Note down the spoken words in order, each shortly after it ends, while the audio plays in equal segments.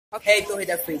Hey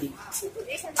Sahadat Afradi,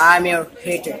 I'm your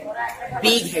hater,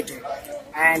 big hater,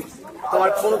 and তোমার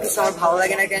কোনো কিছু আমার ভালো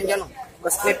লাগে না কেন জানো?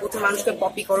 বাস তুমি প্রথম মানুষকে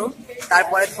কপি করো,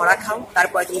 তারপরে ধরা খাও,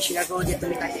 তারপরে তুমি স্বীকার করো যে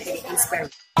তুমি তাকে থেকে inspire.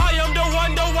 I am the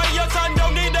one, the way your son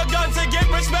don't need a gun to get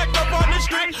respect up on the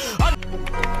street.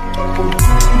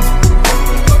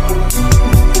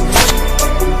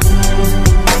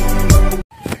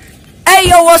 Hey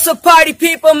yo, what's up party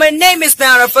people? My name is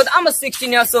NeHan Afrad. I'm a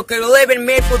 16-year-old kid living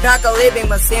made for Dhaka, living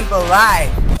my simple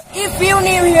life. If you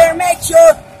new here, make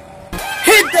sure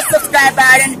hit the subscribe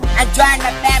button and join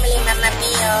my family, mamma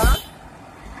mia.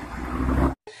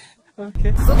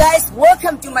 Okay. So guys,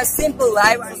 welcome to my simple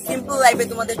life. And simple life is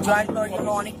তোমাদের join করার জন্য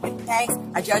অনেক thanks.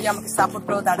 আর যারা আমাকে support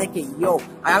করো তাদেরকে yo.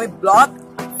 আর আমি blog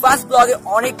first ব্লগে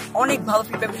অনেক ভালো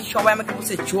ফিডব্যাক পেয়েছি, সবাই আমাকে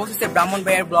বলছে জোস হচ্ছে ব্রাহ্মণ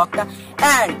ভাইয়ের ব্লগটা।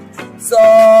 And so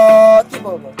কি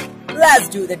বলবো, let's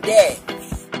do the day.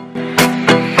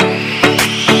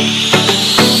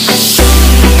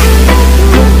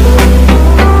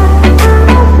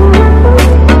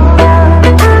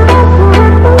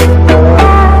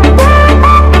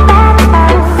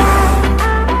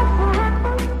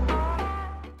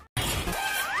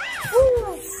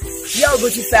 Yo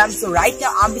Gucci fam, so right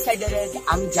now I'm decided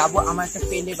আমি যাব আমার একটা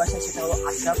ফ্রেন্ডের বাসায়, সেটা হলো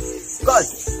আশরাফ। বিকজ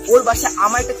ওর বাসায়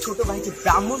আমার একটা ছোট ভাই যে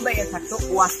ব্রাহ্মণ ভাইয়া থাকতো,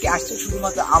 ও আজকে আসছে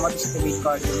শুধুমাত্র আমাদের সাথে মিট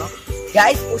করার জন্য।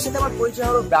 গাইস, ওর সাথে আমার পরিচয়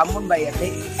হলো ব্রাহ্মণ ভাইয়াতে,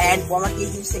 এন্ড ও আমাকে এই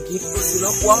জিনিসটা গিফট করছিল।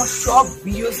 ও আমার সব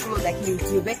ভিডিওস গুলো দেখে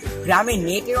ইউটিউবে। গ্রামে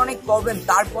নেটের অনেক প্রবলেম,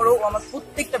 তারপরেও ও আমার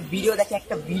প্রত্যেকটা ভিডিও দেখে,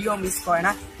 একটা ভিডিও মিস করে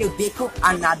না। কেউ দেখুক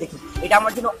আর না দেখুক, এটা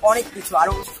আমার জন্য অনেক কিছু। আর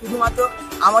শুধুমাত্র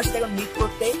আমার সাথে এখন মিট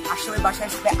করতে আশরাফের বাসায়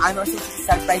সাথে আমি ওর সাথে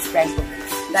সারপ্রাইজ প্ল্যান করতে।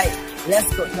 তাই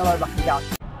লেটস গো, আমার বাকি যাও।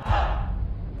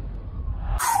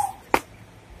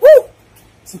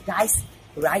 So guys,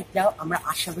 right now আমরা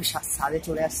আশরাফের সাথে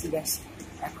চলে আসছি। গাইস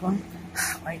এখন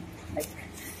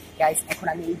গাইস এখন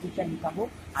আমি এই দিকটা নিকাবো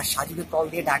আর সাজুকে কল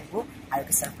দিয়ে ডাকবো আর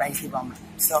ওকে সারপ্রাইজ দিব আমরা।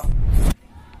 সো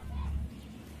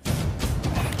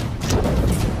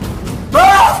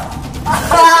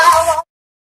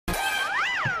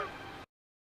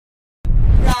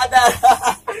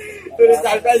তোর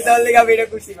সারপ্রাইজ দেওয়ার লেগে আমি এটা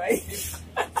করছি ভাই।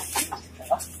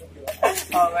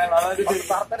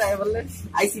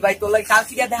 আইসি ভাই, তোর লাগে কাল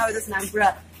থেকে দেখা হয়েছে না, আমি পুরা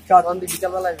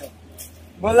বিকালবেলায়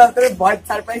বললাম তোর ভয়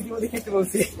সারপ্রাইজ দিব দেখে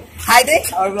বলছি হাই দে,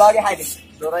 আমার ব্লগে হাই দে।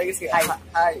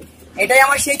 এটাই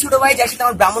আমার সেই ছোট ভাই যার সাথে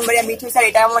আমার ব্রাহ্মণ বাড়িয়া মিট হয়েছে, আর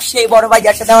এটা আমার সেই বড় ভাই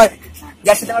যার সাথে আমার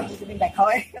প্রতিদিন দেখা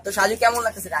হয়। তো সাজু কেমন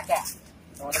লাগতেছে ঢাকা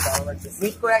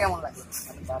মিট করে? কেমন লাগছে?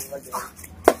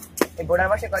 এই বোর্ডার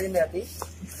বাসায় কয়দিন বেরোতি?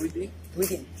 2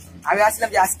 দিন। আমি আসলাম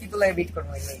যে আজকে তো লাগে মিট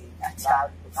করবো। আচ্ছা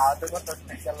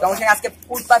সমস্যা, আজকে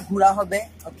ফুটপাথ ঘোরা হবে।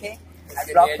 ওকে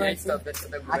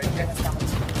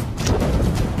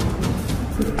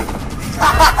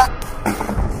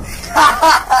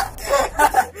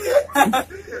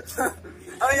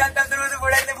আমি জানতাম তোর মধ্যে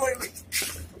পড়াইতে পড়বি।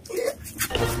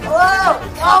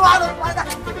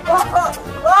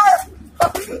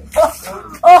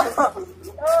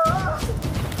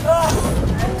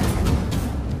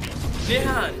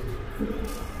 NeHan,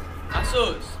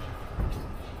 আসোস।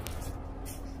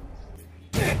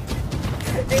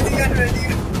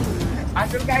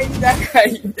 আসল কাহিনী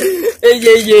দেখাই, এই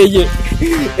যে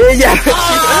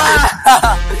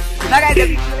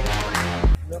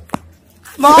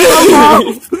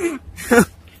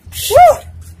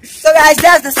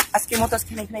আজকের মতো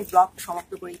এখানে ব্লগ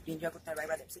সমাপ্ত করি। এনজয় করতে হবে।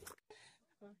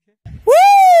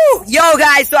 Yo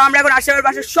guys, তো আমরা এখন আশরাফের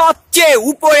বাসার সবচেয়ে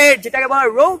উপরে যেটাকে বলা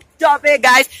রোড টপে।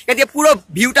 গাইস এদিকে পুরো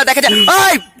ভিউটা দেখা যায়।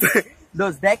 ওই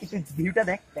দোস্ত দেখ, একটু ভিউটা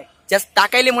দেখ। জাস্ট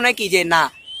তাকাইলে মনে হয় কি যে না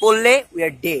পড়লে উই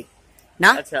আর ডেড না।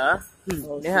 আচ্ছা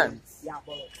NeHan,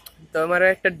 তোমার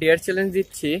একটা ডেয়ার চ্যালেঞ্জ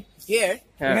দিচ্ছি। ডেয়ার?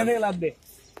 এখান থেকে লাভ দে।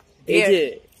 এই যে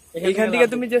এখান থেকে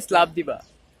তুমি জাস্ট লাভ দিবা।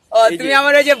 ও তুমি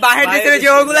আমার ওই যে বাহির ভিতরে যে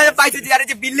ওগুলা পাইছো, যারা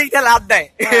যে বিল্ডিংটা লাভ দেয়,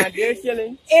 ডেয়ার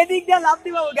চ্যালেঞ্জ এদিক দিয়ে লাভ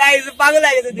দিবা। গাইস পাগল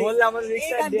হয়ে গেছে। বললাম আমার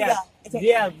রিক্সা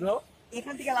ডেয়ার ব্রো,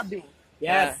 এখান থেকে লাভ দিব।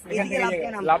 ইয়েস, এখান থেকে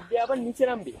লাভ দিয়ে আবার নিচে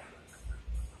নামবি,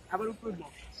 আবার উপরে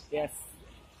যাব। ইয়েস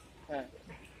হ্যাঁ।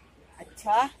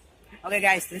 আচ্ছা okay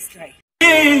guys, let's try.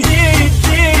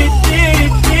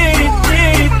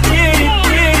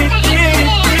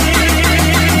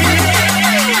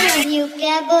 You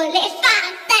क्या बोले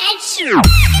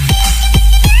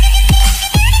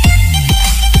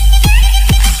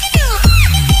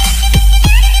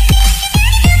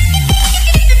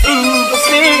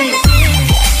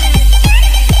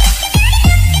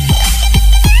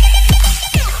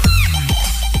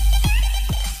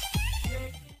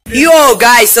Yo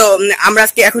guys, so আমরা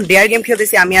আজকে এখন ডেয়ার গেম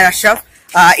খেলতেছি আমি আর আশরাফ।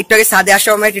 একটু আগে সাদে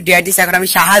আশরাফ আমার একটা ডেয়ার দিছে, এখন আমি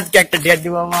শাহাদকে একটা ডেয়ার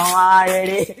দিব। মামা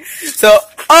রেডি? সো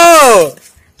ও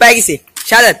পাই গেছি।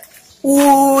 শাহাদাত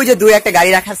ওই যে দূরে একটা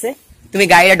গাড়ি রাখা আছে, তুমি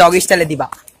গাড়িটা ডগ স্টাইলে দিবা।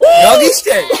 ডগ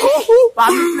স্টাইল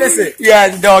পাবলিক প্লেসে? Yes,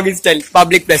 dog style,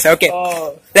 public place. Okay,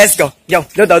 let's go. Yo,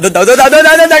 do.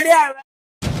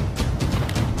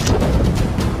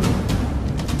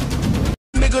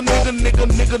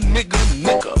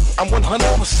 Nigga. I'm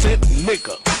 100%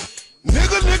 nigga.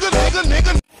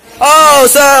 Nigga. Oh,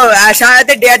 so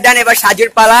সারাতে ডেয়ার ডান, এবার সাজুর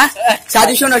পালা।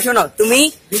 সাজু শোনো, তুমি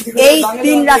এই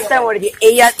 3 রাস্তার মোড়ে,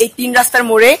 এই 3 রাস্তার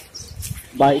মোড়ে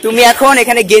তুমি এখন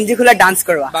এখানে গেঞ্জি খুলে ডান্স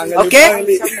করবা। ওকে?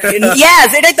 Yes,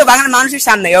 এটাই তো বাংলা মানুষের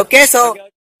সামনে। ওকে, সো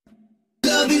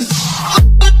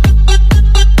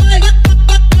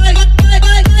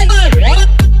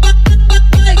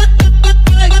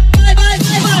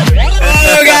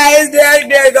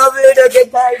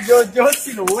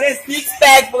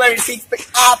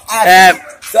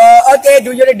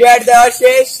দুজনে ডেয়ার দেওয়া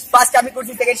শেষ। ফার্স্ট আমি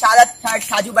করছি, second Saadat, third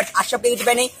Saju, but Ashraf কিছু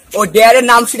পাইনি। ও ডেয়ারের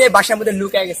নাম শুনে বাসার মধ্যে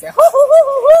লুকিয়ে গেছে।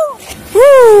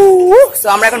 সো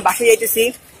আমরা এখন বাসায় যাইতেছি,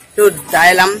 তো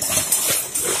দাঁড়ালাম।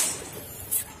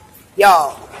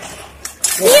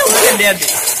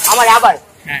 আমার আবার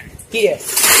কি রে,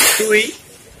 তুই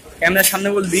ক্যামেরার সামনে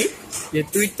বলবি যে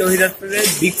তুই তৌহিদ আফ্রিদের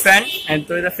big fan and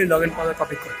Touhid Afrid login পলে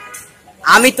কপি কর।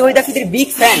 আমি তৌহিদ আফ্রিদের বিগ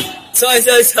ফ্যান।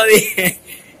 সরি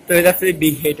তৌহিদ আফ্রিদ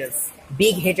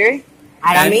বিগ হেটার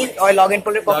আর আমি ওই লগইন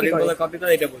পলে কপি কর,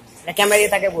 এটা বলবি। না, ক্যামেরা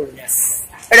দিয়ে তাকে বলবি।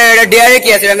 এটা ডেয়ারে কি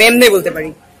আছে, আমি এমনি বলতে পারি।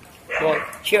 বল।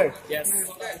 Sure? Yes.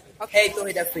 Hey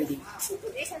Tawhid Afridi,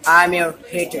 I'm your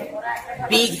hater,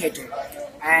 big hater,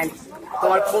 and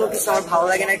তোমার কোনো কিছু আমার ভালো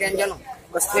লাগে না কেন জানো?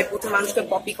 বাস তুমি প্রথম মানুষকে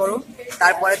কপি করো,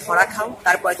 তারপরে ধরা খাও,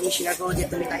 তারপরে তুমি স্বীকার করো যে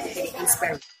তুমি তাকে থেকে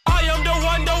inspire. I am the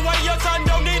one, the way your son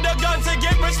don't need a gun to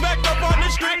get respect up on the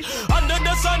street. Under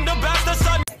the sun, the best the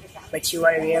sun. But you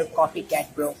are a real copycat,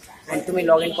 bro, and তুমি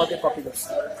login করতে copy করছো।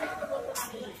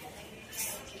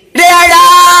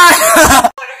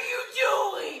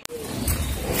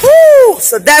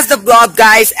 So that's the vlog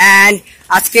guys, and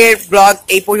আজকের blog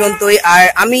এই পর্যন্তই। আর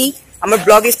আমি আমার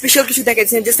ব্লগে special কিছু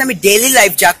দেখাচ্ছি, জাস্ট আমি ডেইলি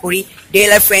লাইফ যা করি, ডেইলি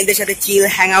লাইফ ফ্রেন্ডদের সাথে চিল,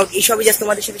 হ্যাং আউট, এইসবই জাস্ট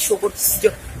তোমাদের সাথে শো করছি।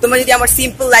 তোমরা যদি আমার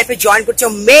সিম্পল লাইফে জয়েন করছো,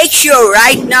 make sure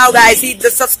right now guys, hit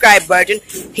the subscribe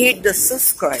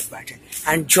button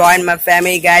and join my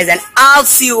family guys, and I'll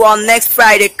see you on next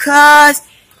Friday, cause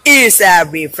it's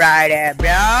every Friday,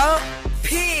 bro.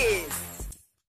 Peace.